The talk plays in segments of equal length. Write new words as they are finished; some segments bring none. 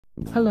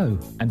Hello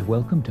and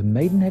welcome to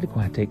Maidenhead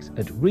Aquatics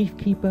at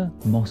Reefkeeper,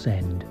 Moss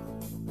End.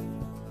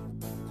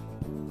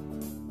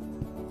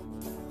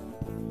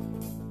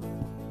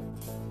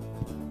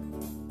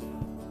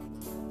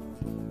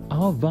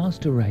 Our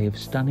vast array of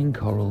stunning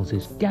corals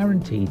is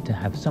guaranteed to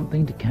have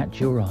something to catch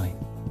your eye.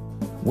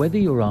 Whether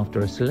you're after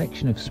a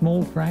selection of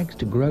small frags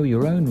to grow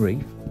your own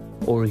reef,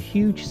 or a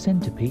huge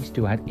centerpiece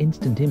to add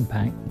instant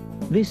impact,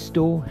 this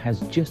store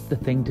has just the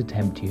thing to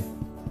tempt you.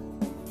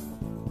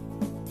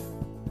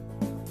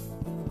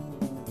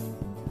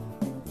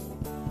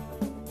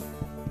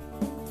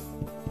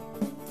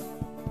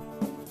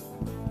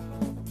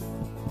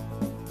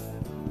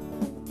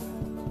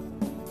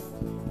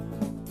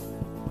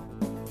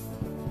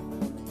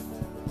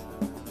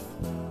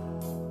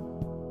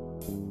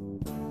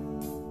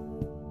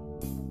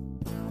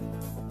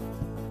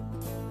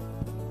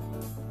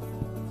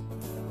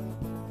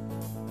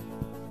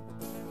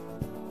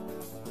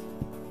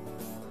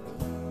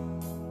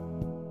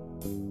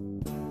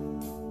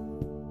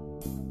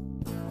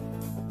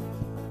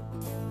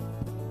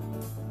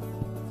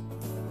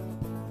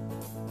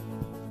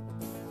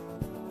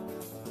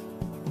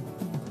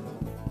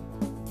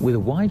 With a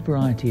wide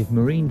variety of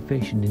marine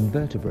fish and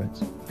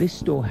invertebrates, this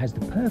store has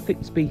the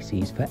perfect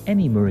species for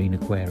any marine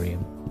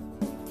aquarium.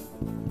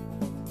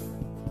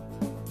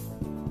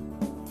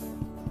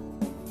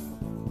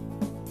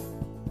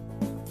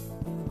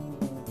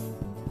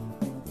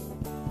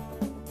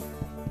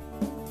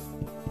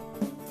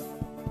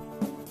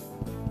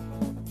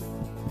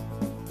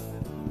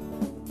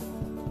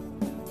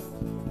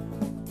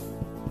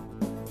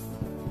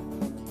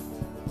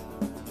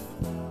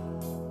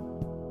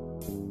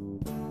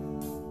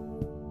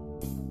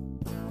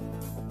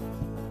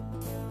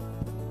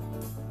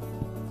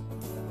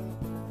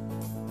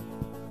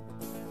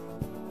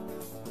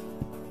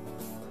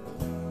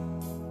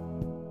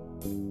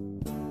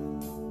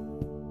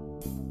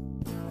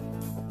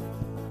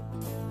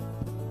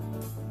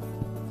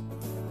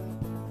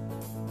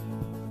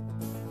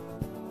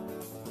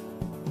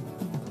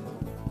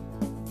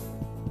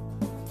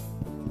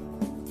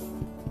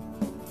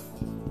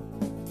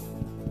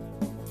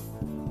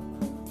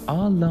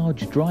 Our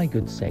large dry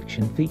goods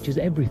section features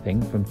everything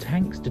from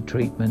tanks to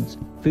treatments,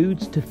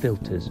 foods to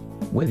filters,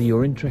 whether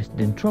you're interested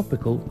in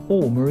tropical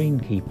or marine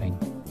keeping.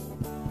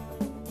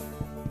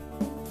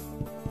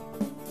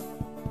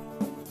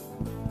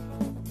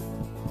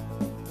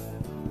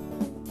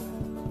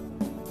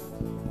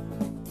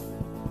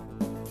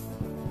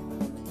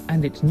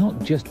 And it's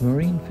not just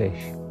marine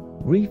fish.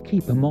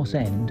 Reefkeeper Moss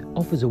End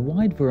offers a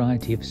wide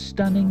variety of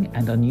stunning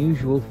and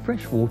unusual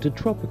freshwater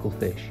tropical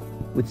fish,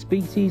 with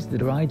species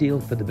that are ideal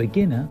for the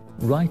beginner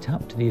right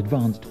up to the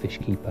advanced fish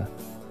keeper.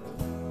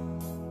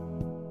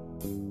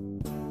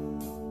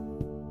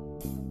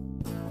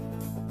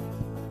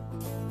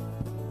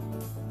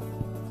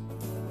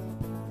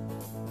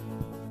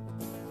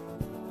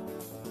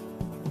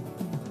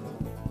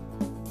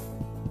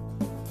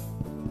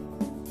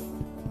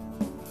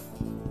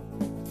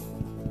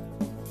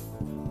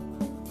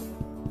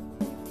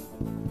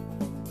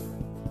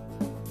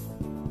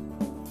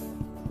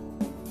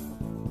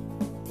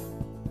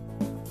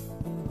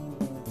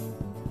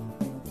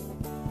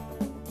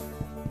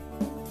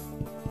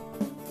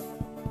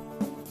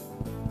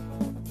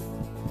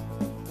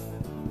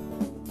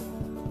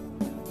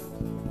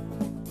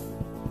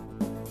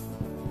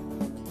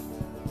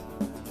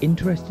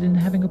 Interested in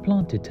having a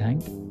planted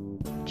tank?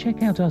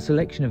 Check out our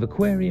selection of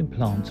aquarium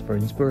plants for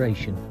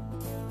inspiration.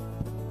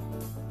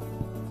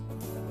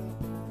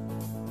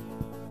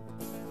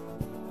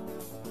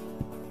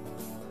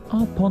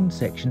 Our pond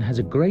section has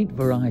a great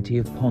variety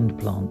of pond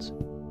plants,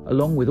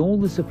 along with all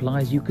the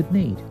supplies you could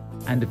need,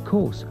 and of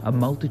course a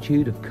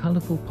multitude of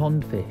colourful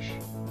pond fish.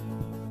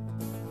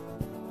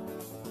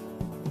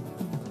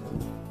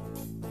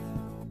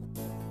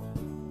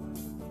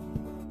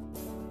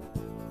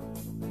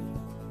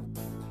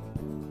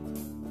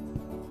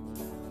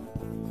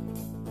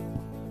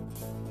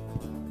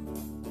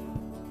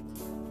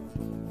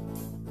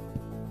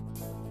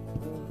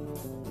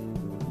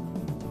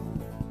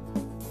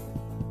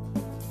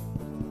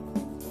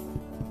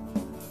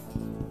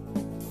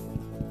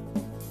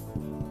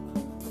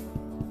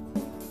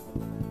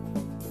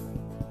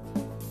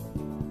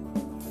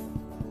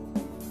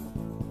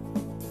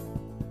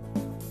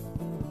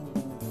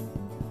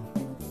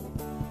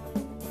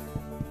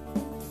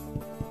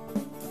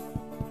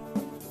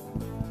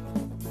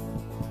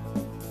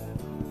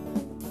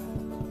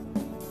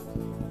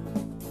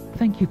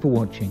 Thank you for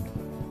watching.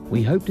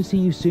 We hope to see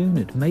you soon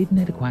at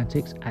Maidenhead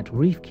Aquatics at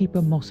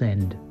Reefkeeper Moss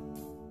End.